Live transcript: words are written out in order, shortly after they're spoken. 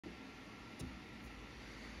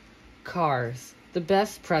Cars, the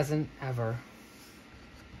best present ever.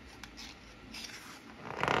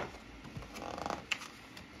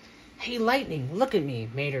 Hey, Lightning, look at me.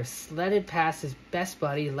 Mater sledded past his best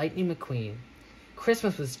buddy, Lightning McQueen.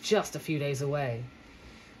 Christmas was just a few days away.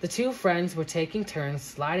 The two friends were taking turns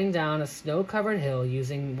sliding down a snow-covered hill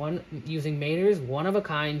using Mater's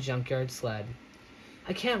one-of-a-kind junkyard sled.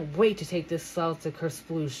 I can't wait to take this sled to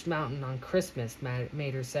Kersploosh Mountain on Christmas,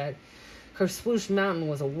 Mater said. Kersploosh Mountain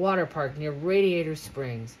was a water park near Radiator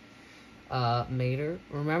Springs. Mater,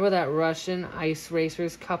 remember that Russian Ice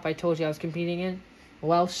Racers Cup I told you I was competing in?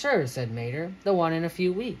 Well, sure, said Mater. The one in a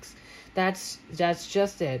few weeks. That's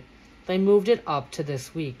just it. They moved it up to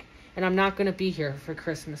this week, and I'm not going to be here for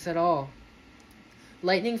Christmas at all.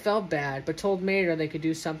 Lightning felt bad, but told Mater they could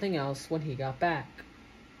do something else when he got back.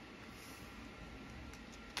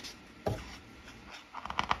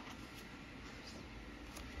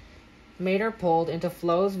 Mater pulled into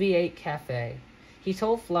Flo's V8 cafe. He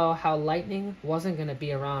told Flo how Lightning wasn't going to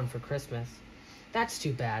be around for Christmas. That's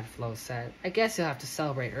too bad, Flo said. I guess you'll have to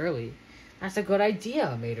celebrate early. That's a good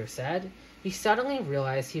idea, Mater said. He suddenly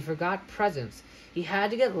realized he forgot presents. He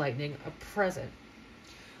had to get Lightning a present.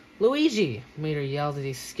 Luigi, Mater yelled as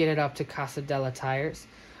he skidded up to Casa della Tires.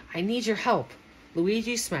 I need your help.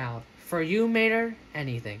 Luigi smiled. For you, Mater,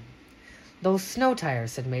 anything. Those snow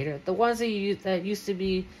tires, said Mater. The ones that used to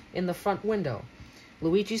be in the front window.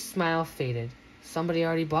 Luigi's smile faded. Somebody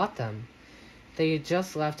already bought them. They had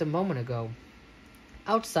just left a moment ago.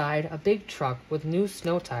 Outside, a big truck with new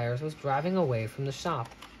snow tires was driving away from the shop.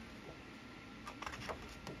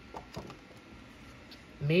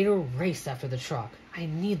 Mater raced after the truck. I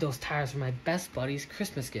need those tires for my best buddy's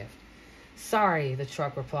Christmas gift. Sorry, the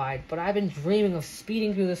truck replied, but I've been dreaming of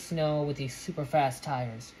speeding through the snow with these super fast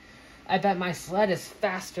tires. I bet my sled is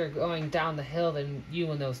faster going down the hill than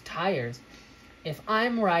you and those tires. If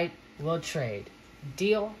I'm right, we'll trade.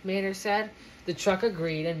 Deal, Mater said. The truck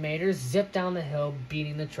agreed, and Mater zipped down the hill,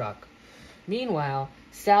 beating the truck. Meanwhile,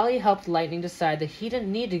 Sally helped Lightning decide that he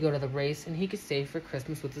didn't need to go to the race and he could stay for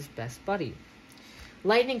Christmas with his best buddy.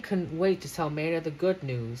 Lightning couldn't wait to tell Mater the good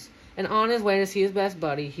news, and on his way to see his best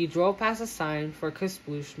buddy, he drove past a sign for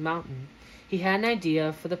Kersploosh Mountain. He had an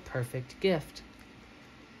idea for the perfect gift.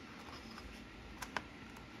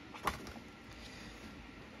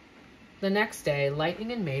 The next day,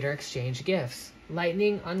 Lightning and Mater exchanged gifts.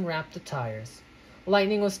 Lightning unwrapped the tires.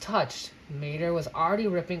 Lightning was touched. Mater was already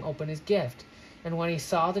ripping open his gift, and when he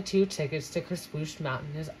saw the 2 tickets to Kersploosh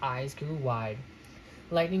Mountain, his eyes grew wide.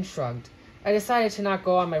 Lightning shrugged. I decided to not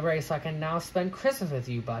go on my race so I can now spend Christmas with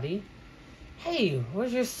you, buddy. Hey,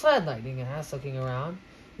 where's your sled? Lightning asked, looking around.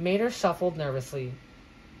 Mater shuffled nervously.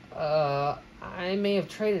 I may have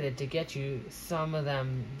traded it to get you some of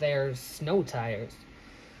them there snow tires.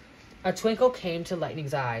 A twinkle came to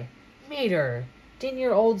Lightning's eye. Mater, didn't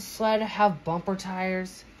your old sled have bumper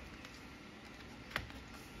tires?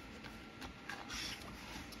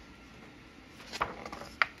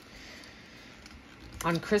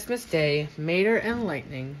 On Christmas Day, Mater and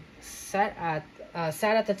Lightning sat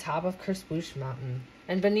at the top of Kersploosh Mountain,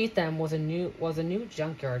 and beneath them was a new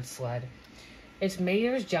junkyard sled. It's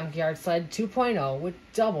Mater's junkyard sled 2.0 with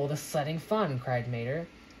double the sledding fun, cried Mater.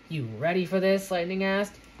 You ready for this? Lightning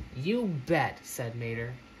asked. You bet, said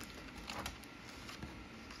Mater.